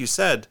 And like you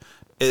said,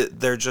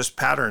 they're just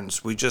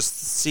patterns. We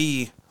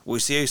see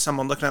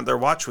someone looking at their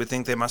watch, we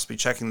think they must be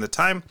checking the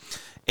time,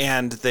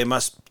 and they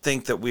must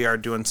think that we are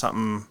doing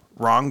something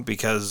wrong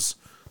because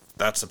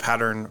that's a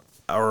pattern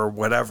or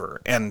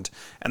whatever. And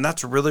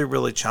that's really,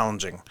 really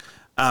challenging.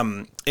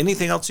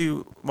 Anything else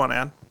you want to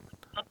add?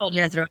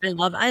 Jethro,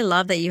 I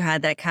love that you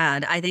had that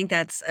card. I think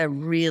that's a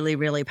really,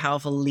 really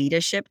powerful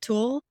leadership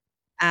tool.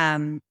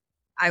 I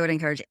would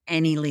encourage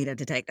any leader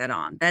to take that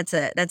on. That's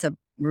a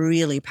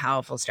really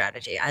powerful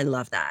strategy. I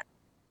love that.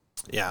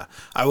 Yeah,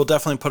 I will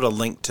definitely put a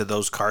link to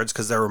those cards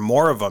because there are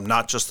more of them,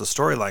 not just the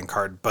storyline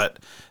card, but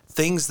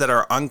things that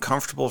are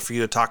uncomfortable for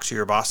you to talk to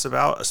your boss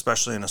about,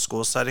 especially in a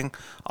school setting.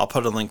 I'll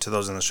put a link to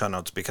those in the show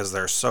notes because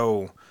they're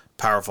so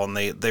powerful and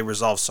they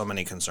resolve so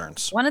many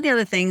concerns. One of the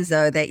other things,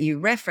 though, that you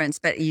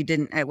referenced, but you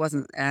didn't, it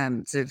wasn't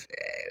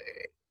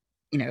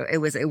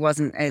it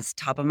wasn't as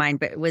top of mind,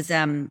 but it was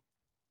in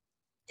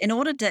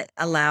order to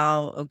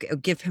allow or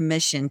give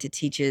permission to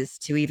teachers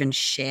to even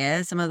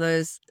share some of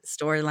those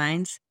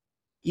storylines,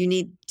 you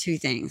need two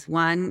things.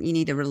 One, you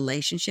need a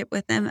relationship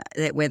with them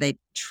where they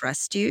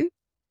trust you,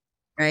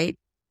 right?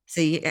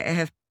 So you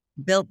have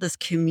built this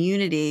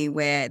community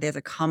where there's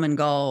a common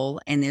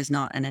goal and there's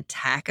not an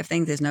attack of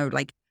things. There's no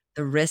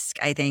the risk,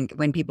 I think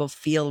when people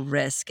feel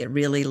risk, it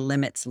really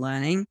limits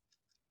learning.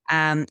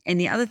 And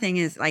the other thing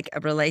is like a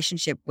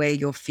relationship where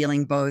you're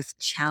feeling both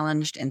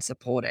challenged and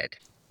supported.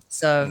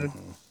 So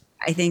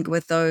I think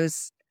with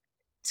those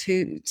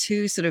two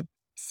sort of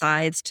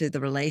sides to the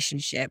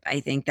relationship, I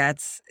think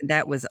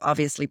that was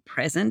obviously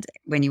present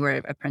when you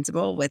were a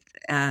principal with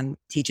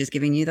teachers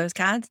giving you those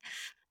cards.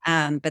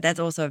 But that's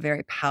also a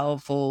very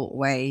powerful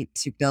way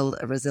to build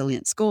a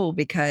resilient school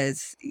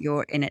because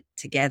you're in it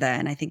together.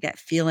 And I think that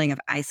feeling of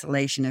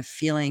isolation, of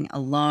feeling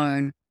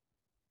alone,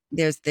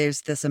 there's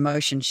this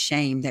emotion,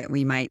 shame, that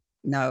we might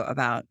know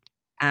about.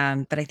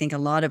 But I think a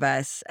lot of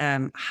us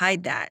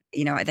hide that.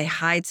 They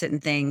hide certain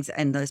things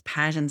and those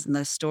patterns and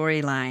those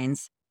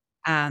storylines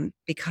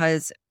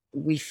because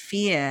we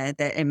fear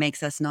that it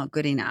makes us not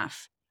good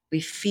enough.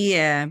 We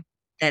fear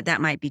that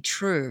that might be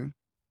true.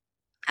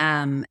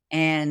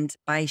 And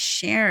by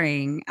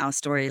sharing our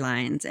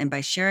storylines and by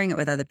sharing it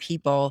with other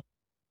people,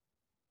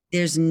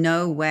 there's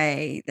no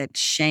way that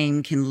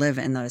shame can live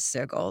in those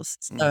circles.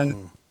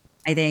 So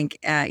I think,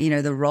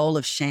 the role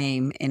of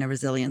shame in a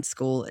resilient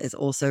school is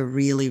also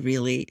really,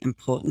 really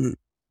important,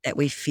 that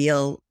we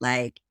feel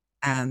like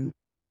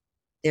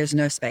there's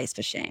no space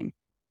for shame.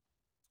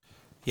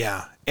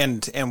 Yeah.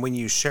 And when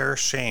you share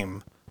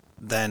shame,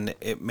 then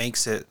it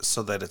makes it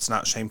so that it's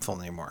not shameful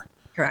anymore.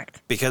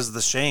 Correct. Because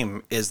the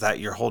shame is that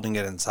you're holding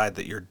it inside,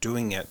 that you're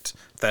doing it,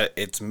 that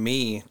it's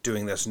me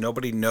doing this.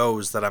 Nobody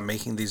knows that I'm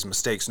making these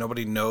mistakes.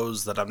 Nobody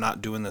knows that I'm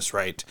not doing this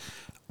right.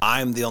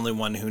 I'm the only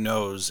one who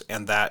knows,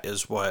 and that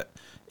is what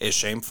is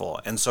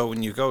shameful. And so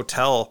when you go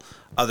tell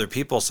other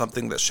people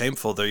something that's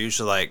shameful, they're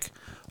usually like,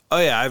 oh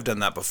yeah, I've done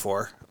that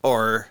before.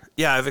 Or,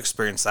 yeah, I've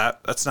experienced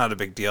that. That's not a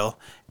big deal.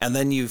 And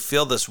then you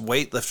feel this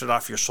weight lifted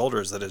off your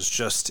shoulders that is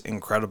just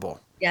incredible.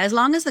 Yeah, as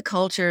long as the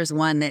culture is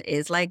one that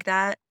is like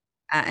that,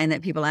 and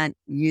that people aren't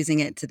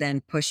using it to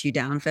then push you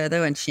down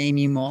further and shame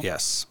you more.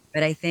 Yes.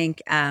 But I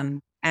think,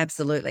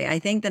 absolutely. I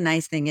think the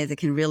nice thing is it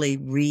can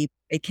really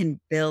it can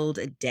build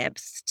a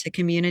depth to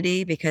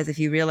community, because if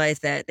you realize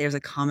that there's a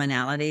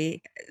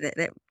commonality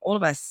that all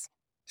of us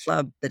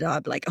flub the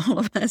dub, like all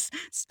of us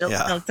still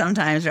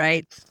sometimes,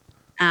 right?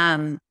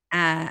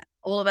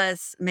 All of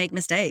us make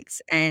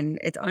mistakes, and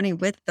it's only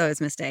with those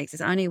mistakes,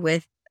 it's only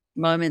with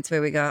moments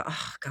where we go,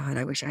 oh God,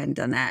 I wish I hadn't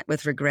done that,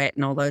 with regret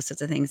and all those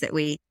sorts of things, that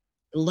we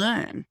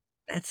learn.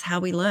 That's how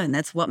we learn.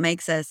 That's what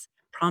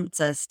prompts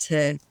us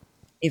to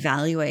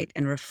evaluate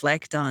and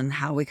reflect on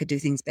how we could do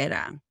things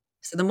better.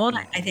 So the more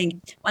I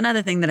think one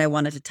other thing that I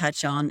wanted to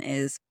touch on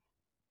is,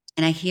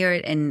 and I hear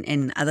it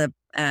in other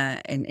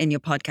in your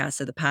podcasts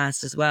of the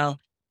past as well,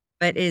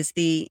 but is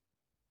the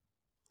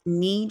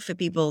need for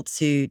people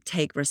to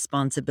take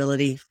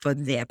responsibility for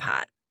their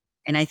part.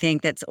 And I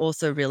think that's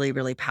also really,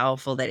 really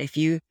powerful, that if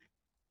you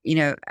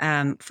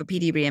for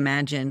PD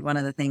Reimagined, one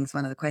of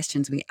the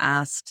questions we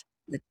asked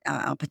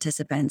our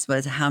participants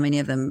was how many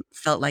of them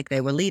felt like they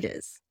were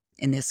leaders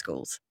in their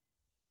schools,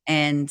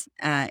 and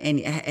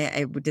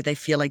did they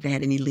feel like they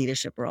had any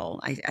leadership role?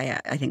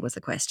 I think was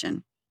the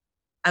question.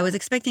 I was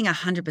expecting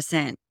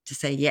 100% to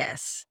say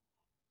yes,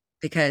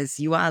 because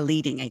you are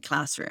leading a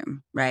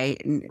classroom,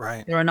 right? And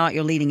Right. whether or not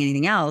you're leading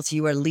anything else,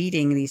 you are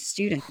leading these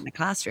students in the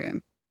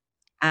classroom.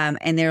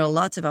 And there are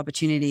lots of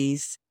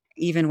opportunities,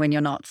 even when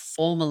you're not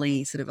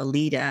formally sort of a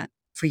leader,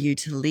 for you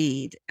to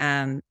lead.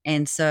 And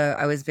so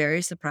I was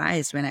very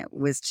surprised when it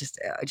was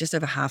just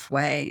over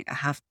halfway,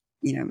 half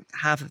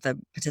of the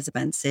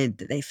participants said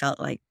that they felt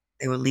like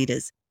they were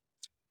leaders.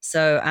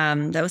 So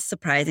that was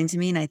surprising to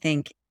me. And I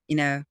think,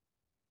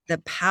 the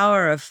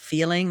power of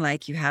feeling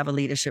like you have a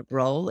leadership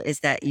role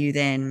is that you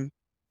then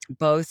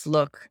both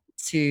look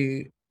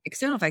to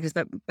external factors,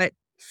 but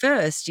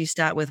first you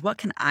start with, what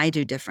can I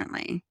do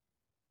differently?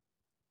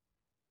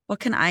 What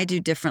can I do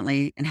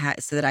differently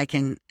so that I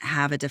can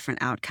have a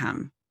different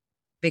outcome?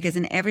 Because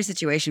in every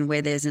situation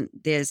where there's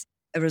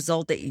a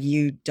result that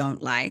you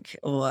don't like,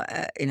 or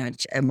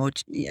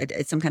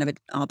it's some kind of an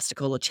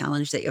obstacle or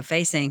challenge that you're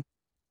facing,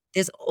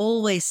 there's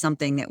always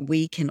something that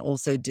we can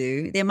also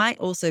do. There might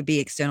also be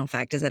external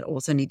factors that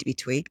also need to be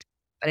tweaked.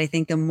 But I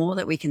think the more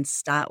that we can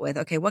start with,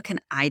 okay, what can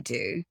I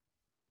do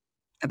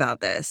about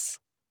this?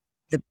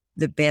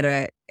 The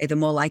better, the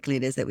more likely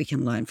it is that we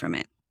can learn from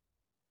it.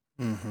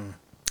 Mm-hmm.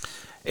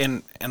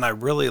 And I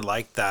really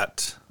like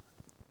that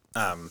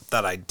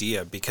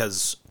idea,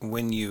 because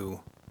when you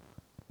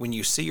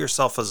see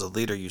yourself as a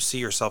leader, you see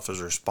yourself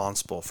as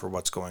responsible for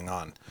what's going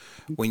on.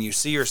 When you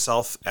see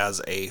yourself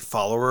as a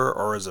follower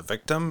or as a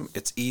victim,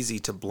 it's easy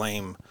to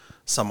blame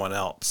someone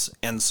else.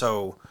 And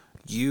so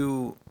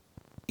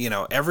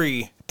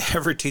every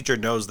teacher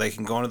knows they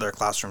can go into their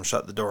classroom,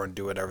 shut the door, and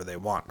do whatever they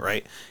want,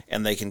 right?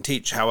 And they can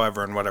teach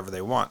however and whatever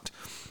they want.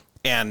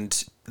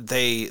 And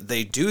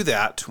they do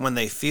that when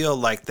they feel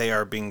like they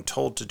are being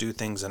told to do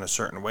things in a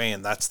certain way,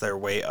 and that's their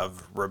way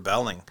of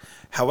rebelling.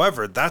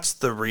 However, that's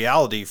the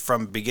reality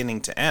from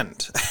beginning to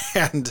end.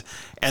 and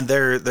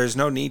there's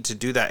no need to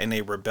do that in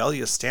a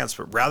rebellious stance,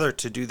 but rather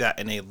to do that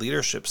in a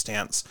leadership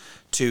stance,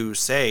 to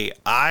say,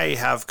 I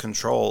have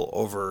control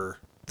over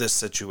this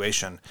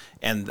situation.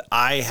 And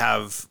I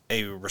have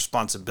a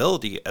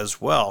responsibility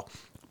as well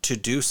to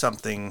do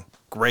something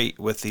great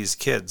with these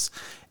kids.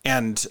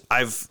 And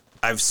I've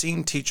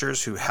seen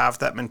teachers who have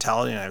that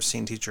mentality, and I've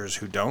seen teachers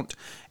who don't.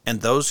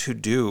 And those who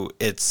do,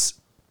 it's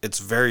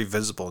very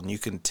visible, and you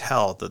can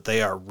tell that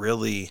they are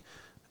really,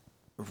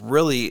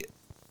 really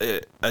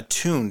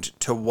attuned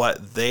to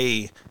what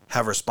they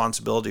have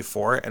responsibility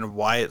for and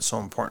why it's so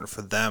important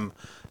for them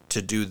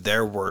to do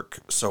their work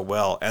so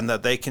well, and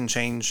that they can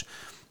change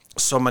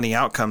so many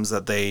outcomes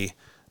that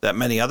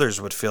many others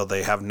would feel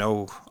they have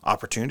no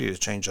opportunity to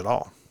change at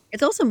all.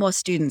 It's also more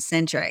student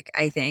centric,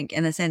 I think,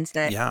 in the sense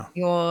that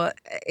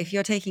if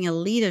you're taking a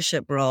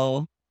leadership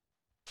role,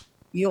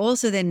 you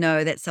also then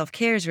know that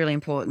self-care is really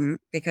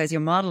important because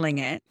you're modeling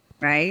it,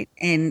 right?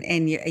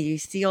 And you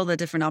see all the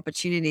different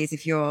opportunities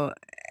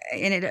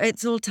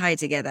it's all tied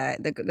together.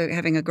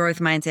 Having a growth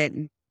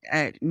mindset,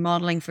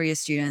 modeling for your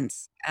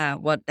students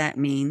what that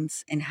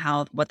means and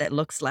what that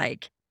looks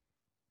like,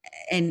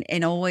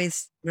 and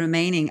always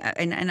remaining.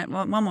 And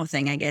one more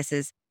thing, I guess,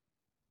 is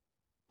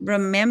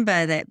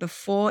remember that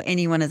before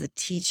anyone is a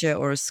teacher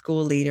or a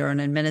school leader or an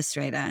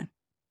administrator,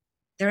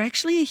 they're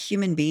actually a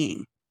human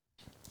being.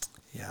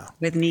 Yeah.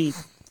 With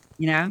needs,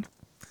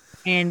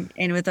 and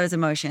with those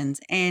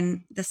emotions.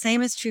 And the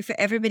same is true for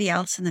everybody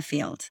else in the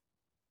field,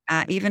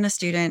 even a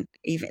student,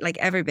 even like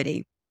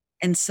everybody.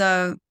 And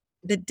so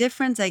the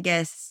difference, I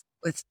guess,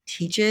 with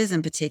teachers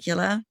in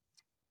particular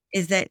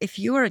is that if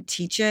you are a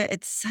teacher,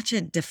 it's such a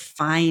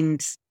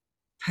defined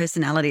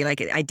personality, like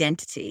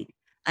identity.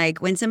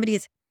 Like when somebody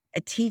is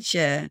a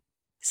teacher,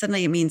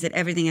 suddenly it means that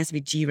everything has to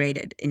be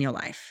G-rated in your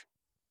life.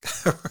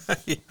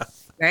 Yeah.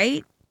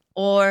 Right?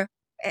 Or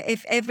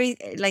if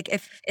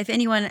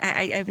anyone,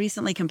 I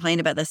recently complained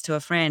about this to a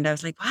friend. I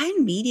was like, why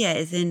media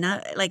is in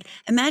like,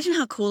 imagine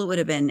how cool it would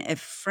have been if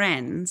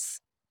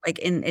Friends, like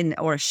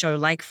or a show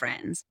like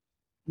Friends,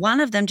 one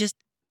of them just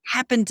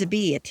happened to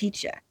be a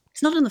teacher.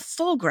 It's not in the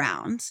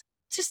foreground.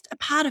 It's just a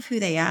part of who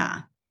they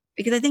are.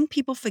 Because I think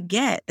people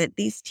forget that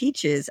these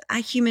teachers are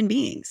human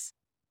beings.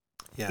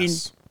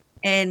 Yes.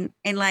 And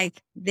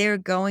like, they're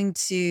going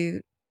to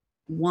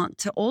want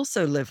to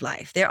also live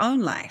life, their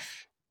own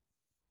life.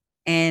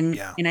 And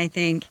I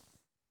think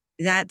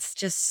that's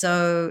just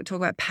so, talk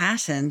about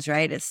patterns,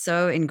 right? It's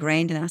so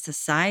ingrained in our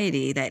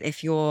society that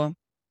if you're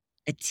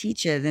a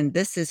teacher, then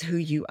this is who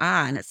you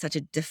are. And it's such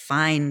a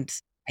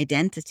defined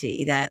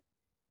identity that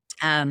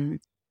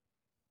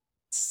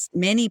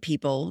many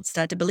people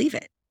start to believe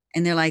it.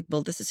 And they're like,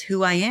 well, this is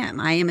who I am.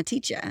 I am a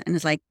teacher. And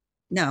it's like,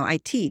 no, I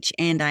teach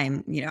and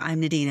I'm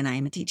Nadine and I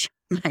am a teacher.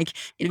 Like,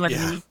 you know what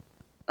I mean?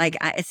 Like,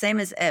 same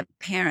as a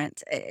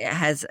parent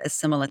has a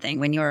similar thing.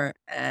 When you're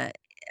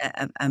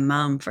a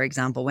mom, for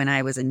example, when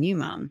I was a new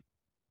mom,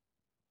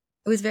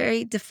 it was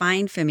very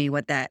defined for me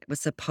what that was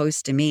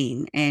supposed to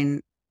mean.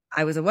 And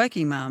I was a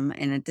working mom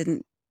and it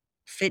didn't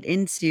fit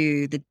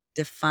into the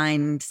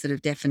defined sort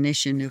of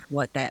definition of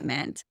what that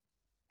meant.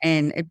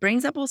 And it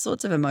brings up all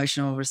sorts of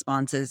emotional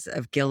responses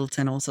of guilt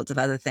and all sorts of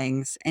other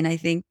things. And I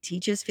think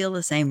teachers feel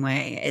the same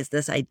way, as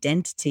this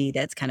identity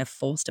that's kind of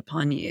forced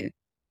upon you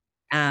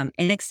and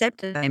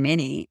accepted by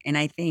many. And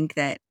I think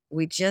that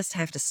we just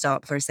have to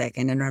stop for a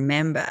second and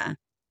remember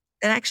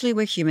that actually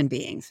we're human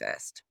beings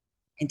first.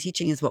 And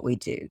teaching is what we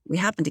do. We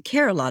happen to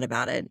care a lot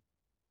about it,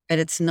 but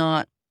it's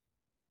not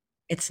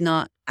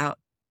our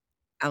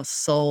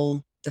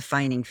soul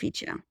defining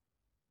feature.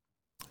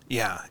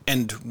 Yeah.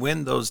 And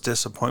when those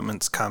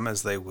disappointments come,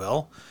 as they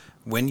will,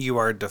 when you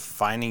are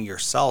defining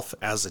yourself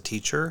as a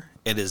teacher,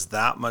 it is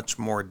that much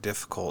more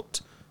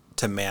difficult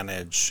to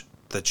manage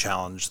the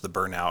challenge, the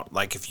burnout.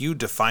 Like if you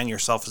define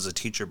yourself as a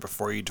teacher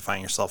before you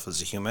define yourself as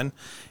a human,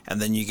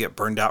 and then you get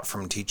burned out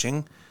from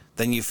teaching,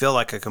 then you feel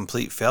like a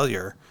complete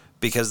failure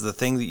because the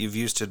thing that you've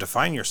used to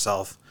define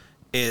yourself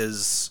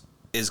is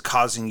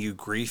causing you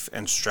grief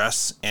and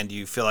stress, and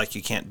you feel like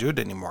you can't do it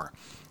anymore.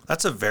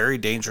 That's a very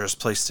dangerous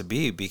place to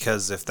be,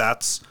 because if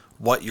that's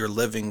what you're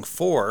living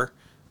for,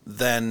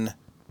 then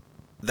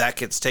that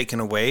gets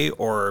taken away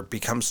or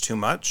becomes too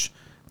much,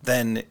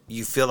 then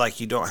you feel like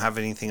you don't have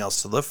anything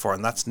else to live for.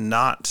 And that's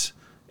not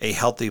a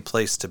healthy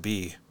place to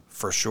be,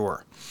 for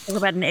sure. Talk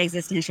about an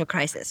existential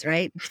crisis,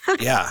 right?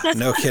 Yeah,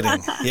 no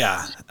kidding.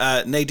 Yeah.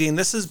 Nadine,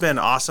 this has been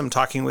awesome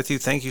talking with you.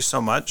 Thank you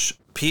so much.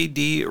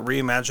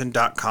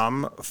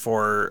 pdreimagine.com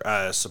for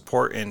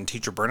support in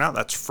teacher burnout.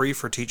 That's free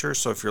for teachers.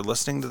 So if you're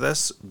listening to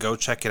this, go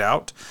check it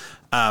out.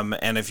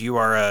 And if you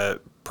are a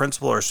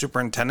principal or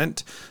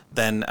superintendent,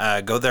 then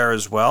go there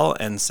as well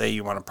and say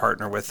you want to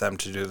partner with them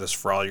to do this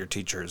for all your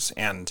teachers.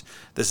 And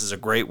this is a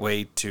great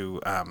way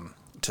to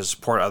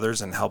support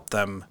others and help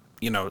them,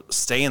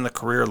 stay in the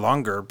career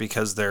longer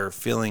because they're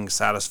feeling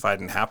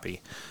satisfied and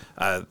happy.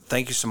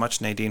 Thank you so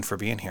much, Nadine, for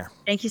being here.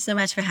 Thank you so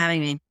much for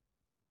having me.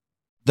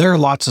 There are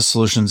lots of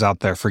solutions out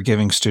there for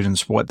giving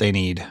students what they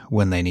need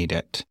when they need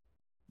it.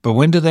 But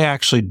when do they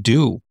actually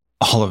do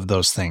all of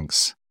those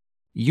things?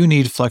 You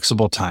need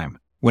flexible time.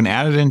 When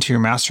added into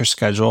your master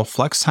schedule,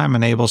 flex time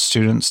enables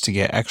students to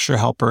get extra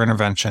help or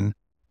intervention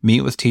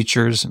meet with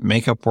teachers,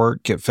 make up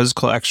work, get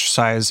physical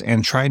exercise,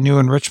 and try new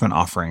enrichment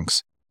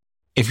offerings.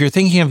 If you're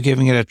thinking of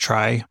giving it a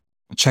try,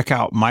 check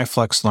out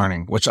MyFlex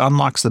Learning, which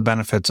unlocks the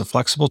benefits of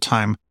flexible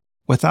time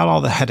without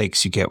all the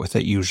headaches you get with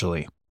it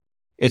usually.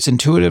 Its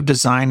intuitive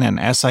design and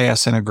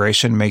SIS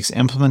integration makes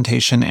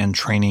implementation and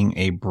training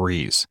a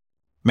breeze.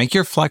 Make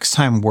your flex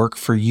time work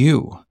for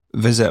you.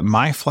 Visit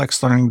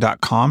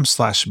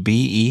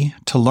myflexlearning.com/BE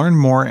to learn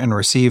more and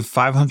receive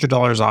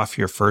 $500 off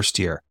your first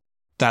year.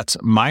 That's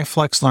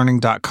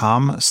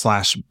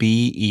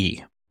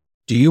myflexlearning.com/BE.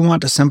 Do you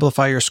want to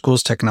simplify your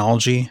school's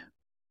technology,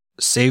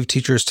 save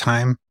teachers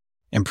time,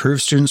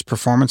 improve students'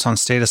 performance on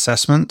state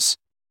assessments?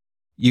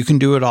 You can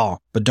do it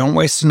all, but don't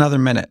waste another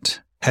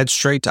minute. Head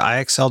straight to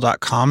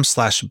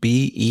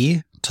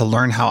ixl.com/BE to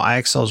learn how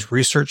IXL's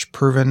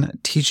research-proven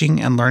teaching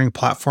and learning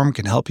platform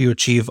can help you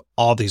achieve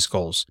all these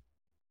goals.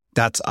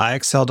 That's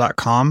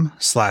ixl.com/BE.